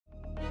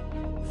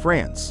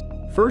France,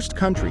 first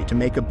country to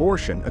make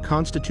abortion a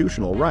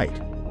constitutional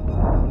right.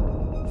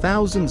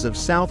 Thousands of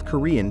South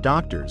Korean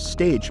doctors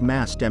stage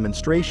mass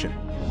demonstration.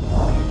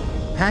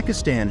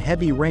 Pakistan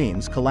heavy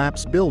rains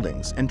collapse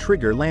buildings and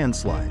trigger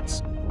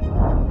landslides.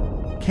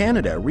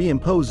 Canada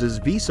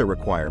reimposes visa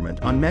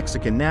requirement on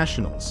Mexican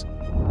nationals.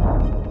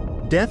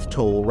 Death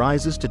toll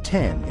rises to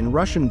 10 in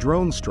Russian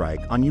drone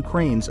strike on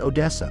Ukraine's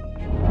Odesa.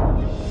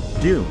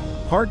 Dune,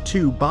 Part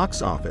 2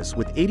 box office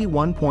with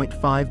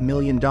 $81.5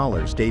 million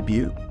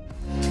debut.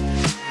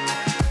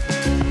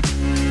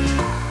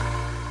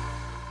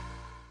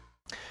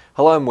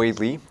 Hello, I'm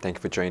Wade Lee. Thank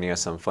you for joining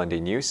us on Funday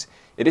News.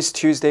 It is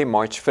Tuesday,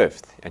 March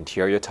 5th, and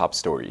here are your top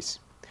stories.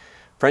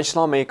 French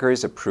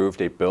lawmakers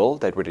approved a bill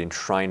that would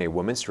enshrine a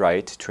woman's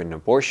right to an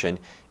abortion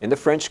in the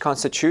French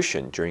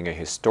Constitution during a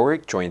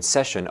historic joint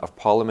session of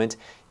Parliament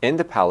in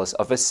the Palace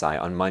of Versailles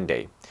on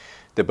Monday.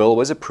 The bill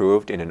was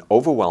approved in an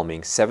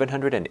overwhelming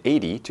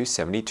 780 to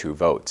 72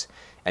 votes,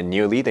 and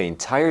nearly the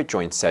entire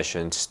joint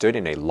session stood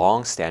in a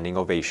long-standing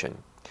ovation.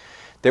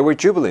 There were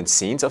jubilant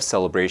scenes of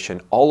celebration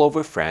all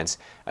over France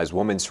as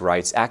women's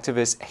rights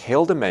activists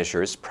hailed the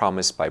measures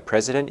promised by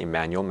President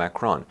Emmanuel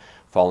Macron,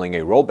 following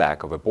a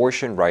rollback of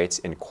abortion rights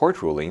in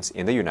court rulings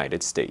in the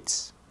United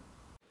States.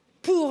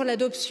 Pour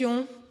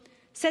l'adoption,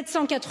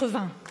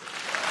 780.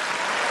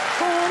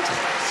 Contre,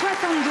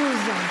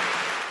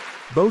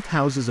 72. Both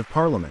houses of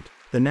Parliament,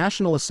 the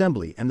National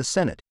Assembly and the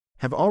Senate,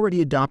 have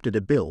already adopted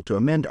a bill to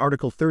amend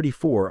Article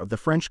 34 of the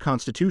French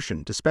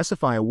Constitution to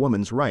specify a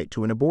woman's right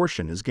to an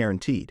abortion is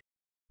guaranteed.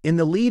 In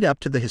the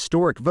lead-up to the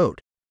historic vote,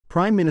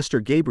 Prime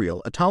Minister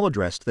Gabriel Attal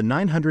addressed the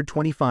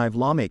 925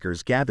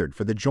 lawmakers gathered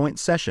for the joint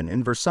session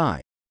in Versailles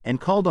and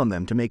called on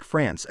them to make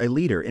France a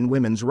leader in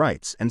women's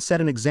rights and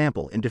set an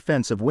example in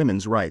defense of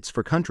women's rights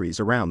for countries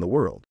around the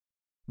world.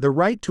 The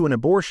right to an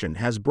abortion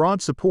has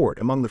broad support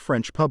among the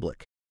French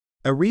public.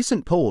 A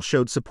recent poll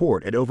showed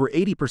support at over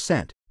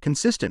 80%,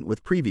 consistent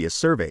with previous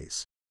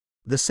surveys.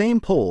 The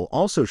same poll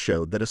also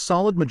showed that a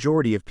solid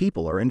majority of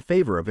people are in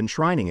favor of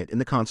enshrining it in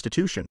the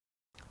Constitution.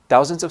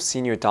 Thousands of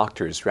senior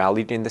doctors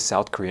rallied in the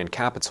South Korean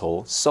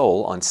capital,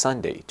 Seoul, on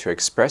Sunday to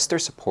express their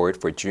support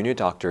for junior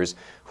doctors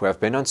who have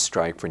been on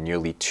strike for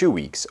nearly 2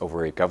 weeks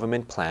over a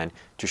government plan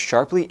to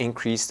sharply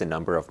increase the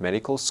number of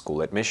medical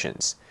school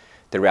admissions.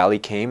 The rally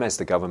came as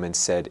the government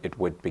said it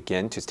would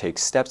begin to take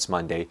steps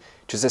Monday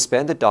to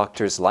suspend the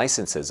doctors'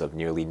 licenses of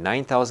nearly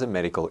 9,000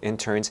 medical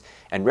interns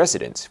and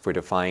residents for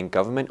defying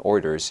government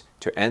orders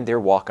to end their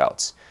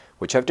walkouts,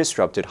 which have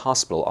disrupted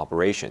hospital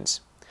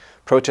operations.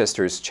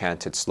 Protesters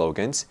chanted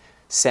slogans,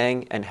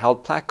 sang, and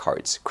held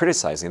placards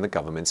criticizing the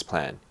government's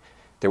plan.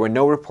 There were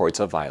no reports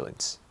of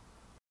violence.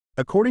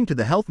 According to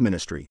the Health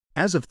Ministry,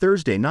 as of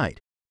Thursday night,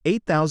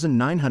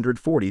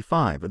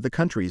 8,945 of the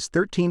country's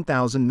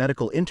 13,000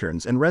 medical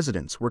interns and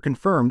residents were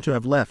confirmed to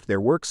have left their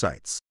work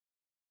sites.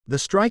 The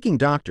striking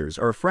doctors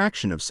are a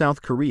fraction of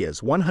South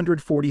Korea's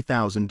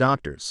 140,000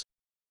 doctors.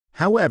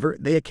 However,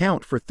 they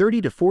account for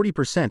 30 to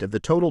 40% of the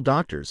total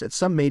doctors at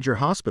some major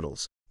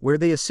hospitals, where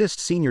they assist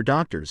senior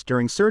doctors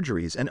during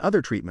surgeries and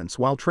other treatments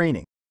while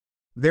training.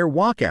 Their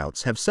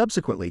walkouts have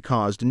subsequently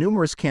caused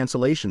numerous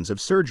cancellations of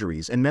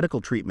surgeries and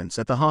medical treatments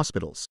at the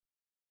hospitals.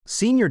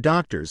 Senior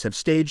doctors have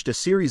staged a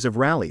series of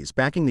rallies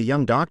backing the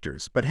young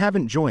doctors but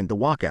haven't joined the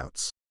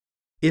walkouts.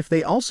 If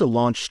they also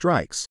launch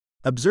strikes,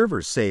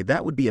 observers say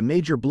that would be a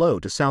major blow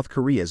to South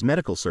Korea's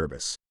medical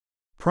service.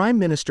 Prime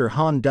Minister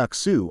Han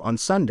Duck-soo on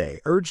Sunday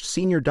urged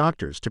senior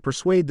doctors to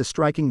persuade the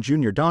striking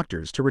junior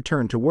doctors to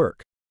return to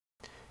work.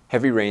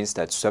 Heavy rains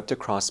that swept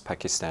across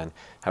Pakistan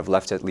have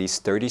left at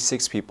least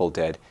 36 people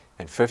dead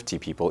and 50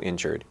 people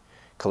injured,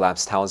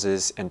 collapsed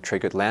houses, and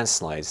triggered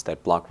landslides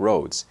that block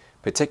roads,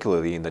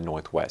 particularly in the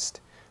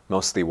northwest.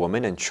 Mostly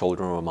women and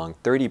children were among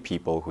 30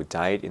 people who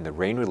died in the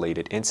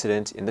rain-related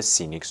incident in the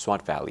scenic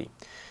Swat Valley,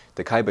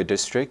 the Khyber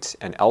district,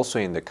 and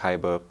elsewhere in the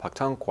Khyber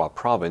Pakhtunkhwa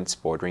province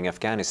bordering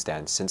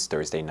Afghanistan since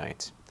Thursday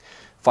night.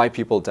 5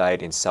 people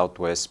died in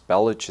southwest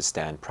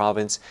Balochistan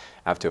province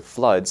after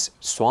floods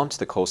swamped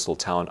the coastal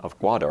town of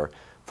Gwadar,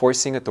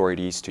 forcing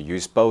authorities to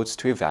use boats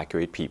to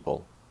evacuate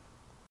people.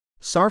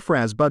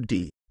 Sarfraz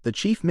Bugti, the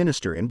chief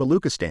minister in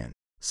Baluchistan,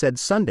 said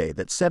Sunday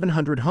that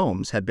 700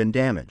 homes had been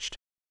damaged.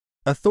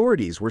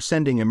 Authorities were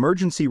sending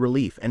emergency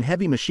relief and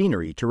heavy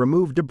machinery to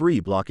remove debris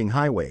blocking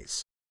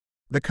highways.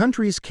 The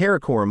country's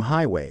Karakoram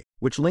Highway,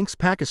 which links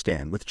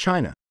Pakistan with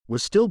China,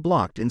 was still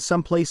blocked in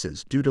some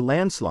places due to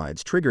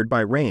landslides triggered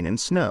by rain and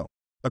snow,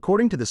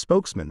 according to the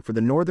spokesman for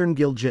the northern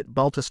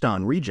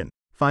Gilgit-Baltistan region,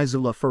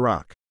 Faizullah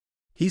Faraq.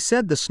 He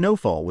said the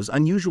snowfall was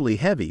unusually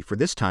heavy for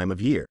this time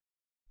of year.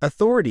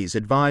 Authorities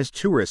advised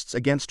tourists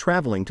against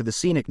traveling to the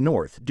scenic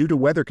north due to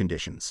weather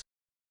conditions.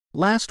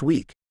 Last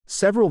week,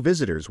 several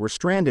visitors were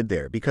stranded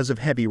there because of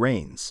heavy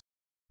rains.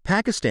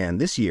 Pakistan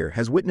this year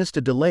has witnessed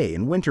a delay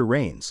in winter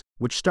rains,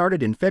 which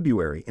started in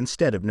February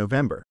instead of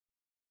November.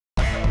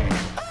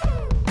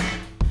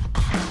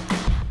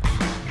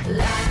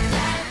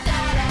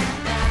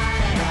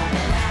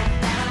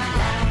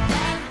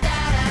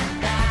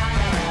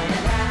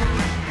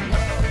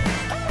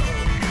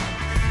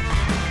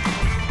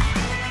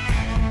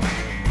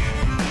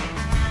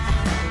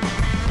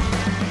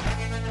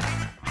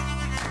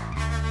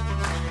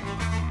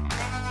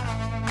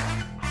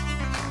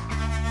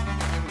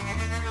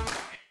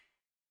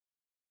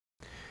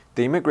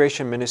 The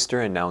immigration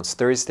minister announced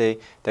Thursday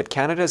that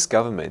Canada's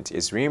government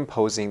is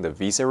reimposing the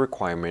visa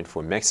requirement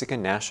for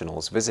Mexican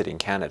nationals visiting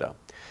Canada.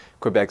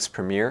 Quebec's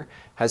premier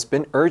has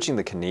been urging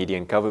the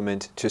Canadian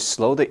government to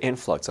slow the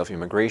influx of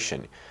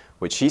immigration,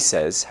 which he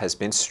says has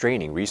been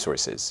straining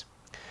resources.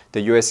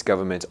 The U.S.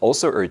 government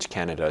also urged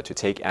Canada to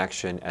take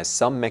action as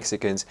some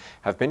Mexicans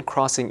have been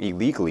crossing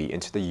illegally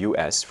into the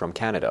U.S. from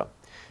Canada.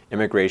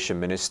 Immigration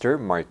Minister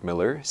Mark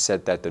Miller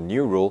said that the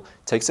new rule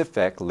takes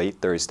effect late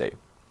Thursday.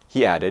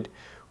 He added,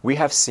 "We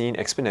have seen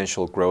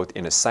exponential growth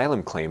in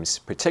asylum claims,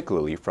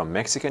 particularly from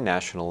Mexican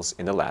nationals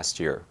in the last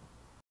year."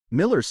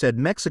 Miller said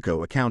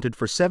Mexico accounted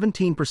for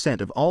 17%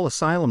 of all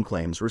asylum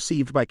claims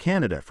received by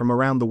Canada from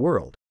around the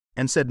world,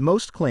 and said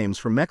most claims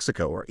from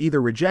Mexico are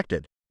either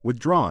rejected,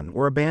 withdrawn,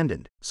 or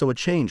abandoned, so a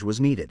change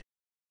was needed.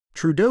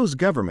 Trudeau's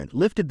government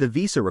lifted the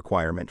visa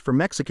requirement for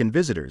Mexican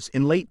visitors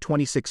in late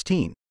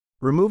 2016,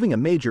 removing a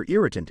major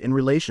irritant in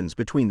relations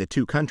between the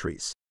two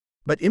countries.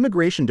 But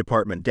Immigration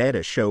Department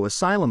data show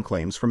asylum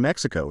claims from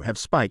Mexico have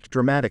spiked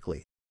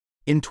dramatically.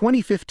 In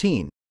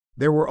 2015,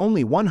 there were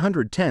only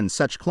 110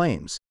 such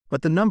claims,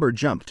 but the number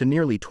jumped to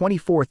nearly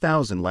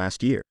 24,000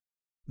 last year.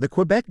 The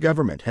Quebec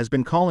government has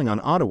been calling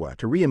on Ottawa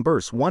to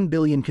reimburse $1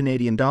 billion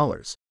Canadian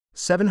dollars,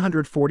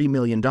 $740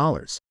 million,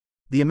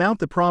 the amount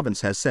the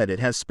province has said it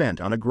has spent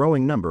on a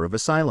growing number of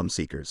asylum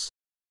seekers.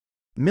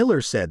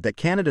 Miller said that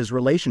Canada's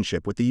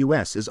relationship with the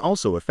U.S. is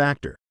also a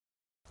factor.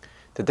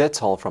 The death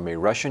toll from a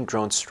Russian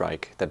drone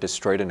strike that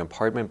destroyed an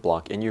apartment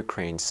block in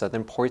Ukraine's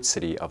southern port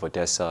city of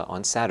Odesa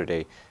on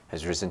Saturday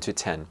has risen to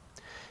 10.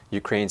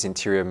 Ukraine's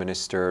interior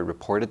minister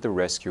reported the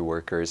rescue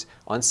workers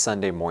on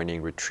Sunday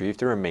morning retrieved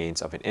the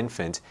remains of an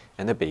infant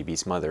and the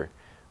baby's mother,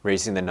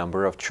 raising the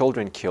number of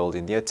children killed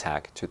in the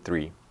attack to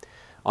 3.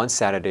 On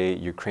Saturday,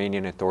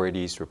 Ukrainian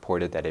authorities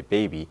reported that a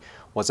baby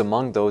was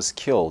among those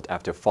killed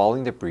after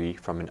falling debris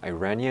from an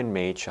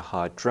Iranian-made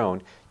Shahed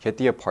drone hit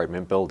the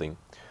apartment building,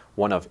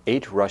 one of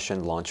 8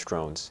 Russian-launched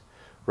drones.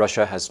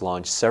 Russia has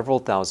launched several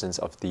thousands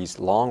of these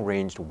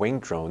long-range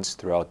winged drones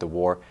throughout the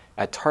war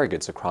at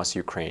targets across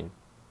Ukraine.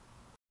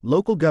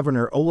 Local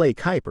Governor Ole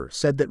Kuiper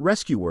said that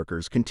rescue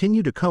workers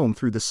continue to comb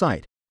through the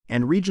site,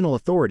 and regional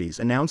authorities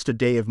announced a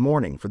day of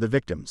mourning for the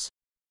victims.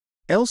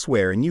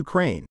 Elsewhere in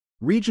Ukraine,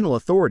 regional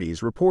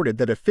authorities reported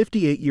that a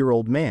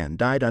 58-year-old man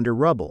died under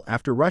rubble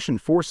after Russian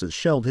forces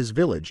shelled his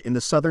village in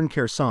the southern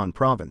Kherson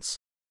province.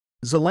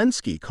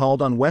 Zelensky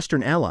called on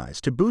Western allies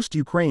to boost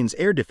Ukraine's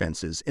air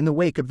defenses in the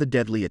wake of the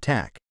deadly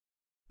attack.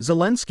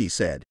 Zelensky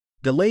said,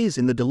 "Delays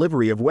in the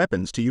delivery of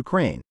weapons to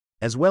Ukraine,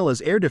 as well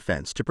as air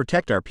defense to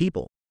protect our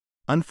people,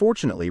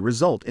 unfortunately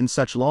result in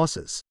such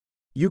losses.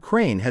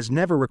 Ukraine has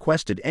never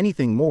requested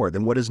anything more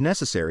than what is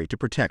necessary to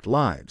protect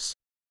lives."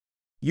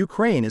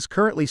 Ukraine is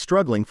currently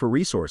struggling for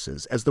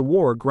resources as the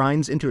war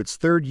grinds into its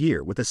third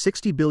year with a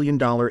 $60 billion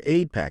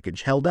aid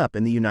package held up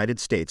in the United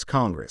States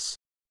Congress.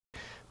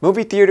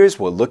 Movie theaters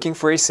were looking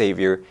for a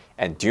savior,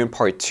 and Dune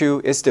Part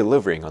 2 is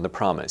delivering on the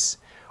promise.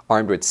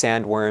 Armed with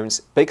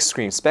sandworms, big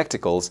screen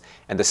spectacles,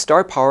 and the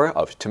star power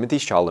of Timothée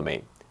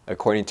Chalamet,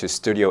 according to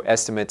studio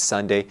estimates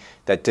Sunday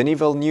that Denis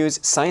Villeneuve's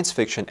science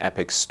fiction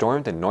epic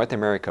stormed the North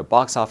America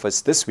box office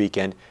this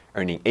weekend,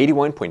 earning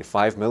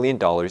 $81.5 million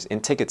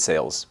in ticket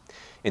sales.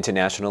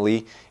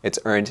 Internationally, it's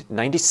earned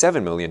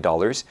 $97 million,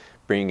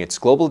 bringing its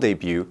global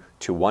debut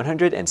to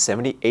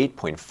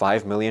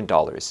 $178.5 million.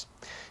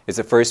 It's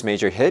the first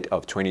major hit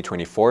of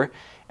 2024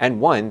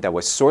 and one that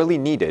was sorely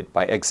needed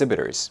by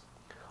exhibitors.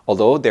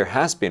 Although there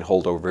has been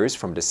holdovers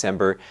from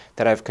December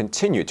that have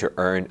continued to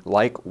earn,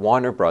 like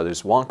Warner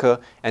Bros. Wonka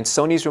and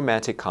Sony's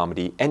romantic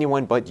comedy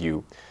Anyone But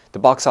You, the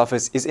box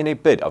office is in a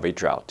bit of a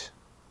drought.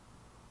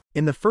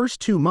 In the first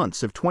 2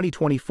 months of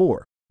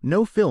 2024,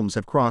 no films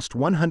have crossed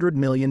 $100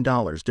 million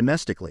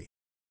domestically.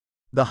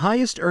 The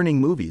highest-earning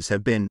movies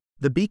have been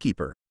The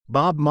Beekeeper,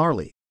 Bob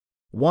Marley,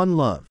 One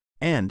Love,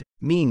 and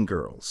Mean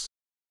Girls.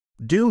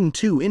 Dune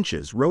 2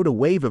 Inches rode a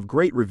wave of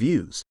great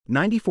reviews,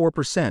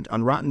 94%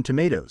 on Rotten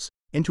Tomatoes,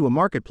 into a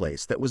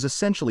marketplace that was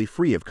essentially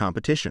free of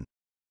competition.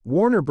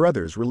 Warner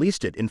Bros.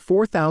 Released it in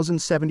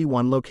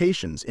 4,071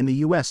 locations in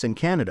the US and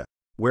Canada,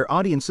 where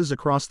audiences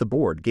across the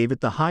board gave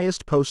it the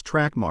highest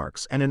post-track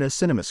marks and a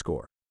cinema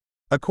score.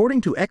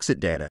 According to exit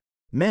data,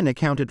 men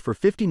accounted for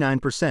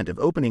 59% of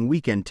opening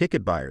weekend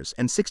ticket buyers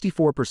and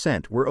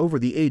 64% were over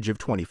the age of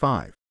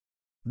 25.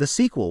 The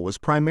sequel was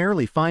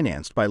primarily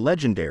financed by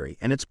Legendary,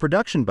 and its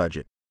production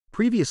budget,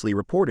 previously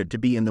reported to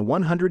be in the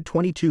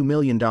 $122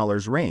 million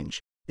range,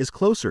 is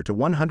closer to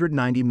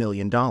 $190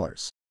 million. The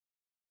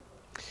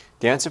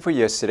answer for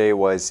yesterday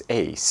was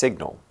A,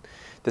 Signal.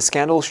 The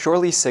scandal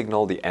surely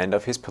signaled the end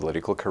of his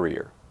political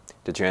career.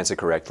 Did you answer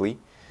correctly?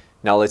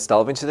 Now let's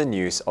delve into the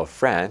news of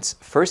France,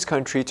 first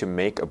country to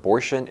make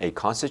abortion a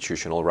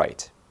constitutional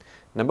right.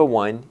 Number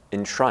 1,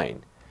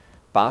 enshrine.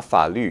 把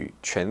法律、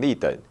权利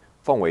等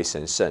奉为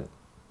神圣.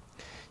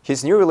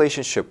 His new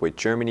relationship with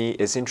Germany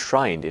is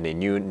enshrined in a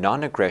new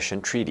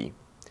non-aggression treaty.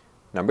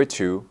 Number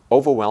 2,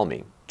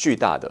 overwhelming. 巨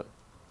大的.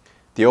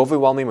 The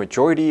overwhelming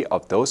majority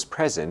of those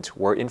present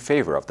were in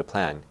favor of the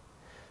plan.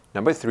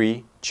 Number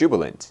 3,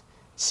 jubilant.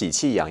 喜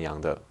气洋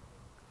洋的.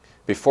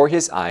 Before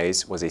his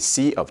eyes was a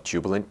sea of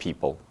jubilant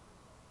people.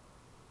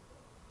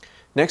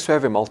 Next, we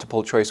have a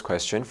multiple choice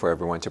question for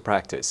everyone to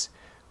practice.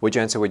 Which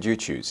answer would you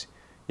choose?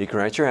 You can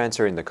write your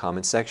answer in the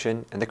comments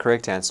section, and the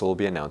correct answer will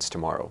be announced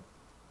tomorrow.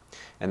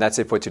 And that's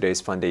it for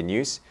today's Funday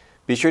news.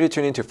 Be sure to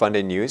tune into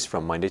Funday News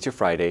from Monday to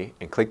Friday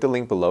and click the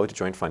link below to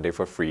join Funday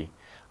for free.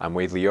 I'm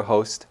Wade Lee, your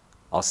host.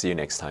 I'll see you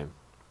next time.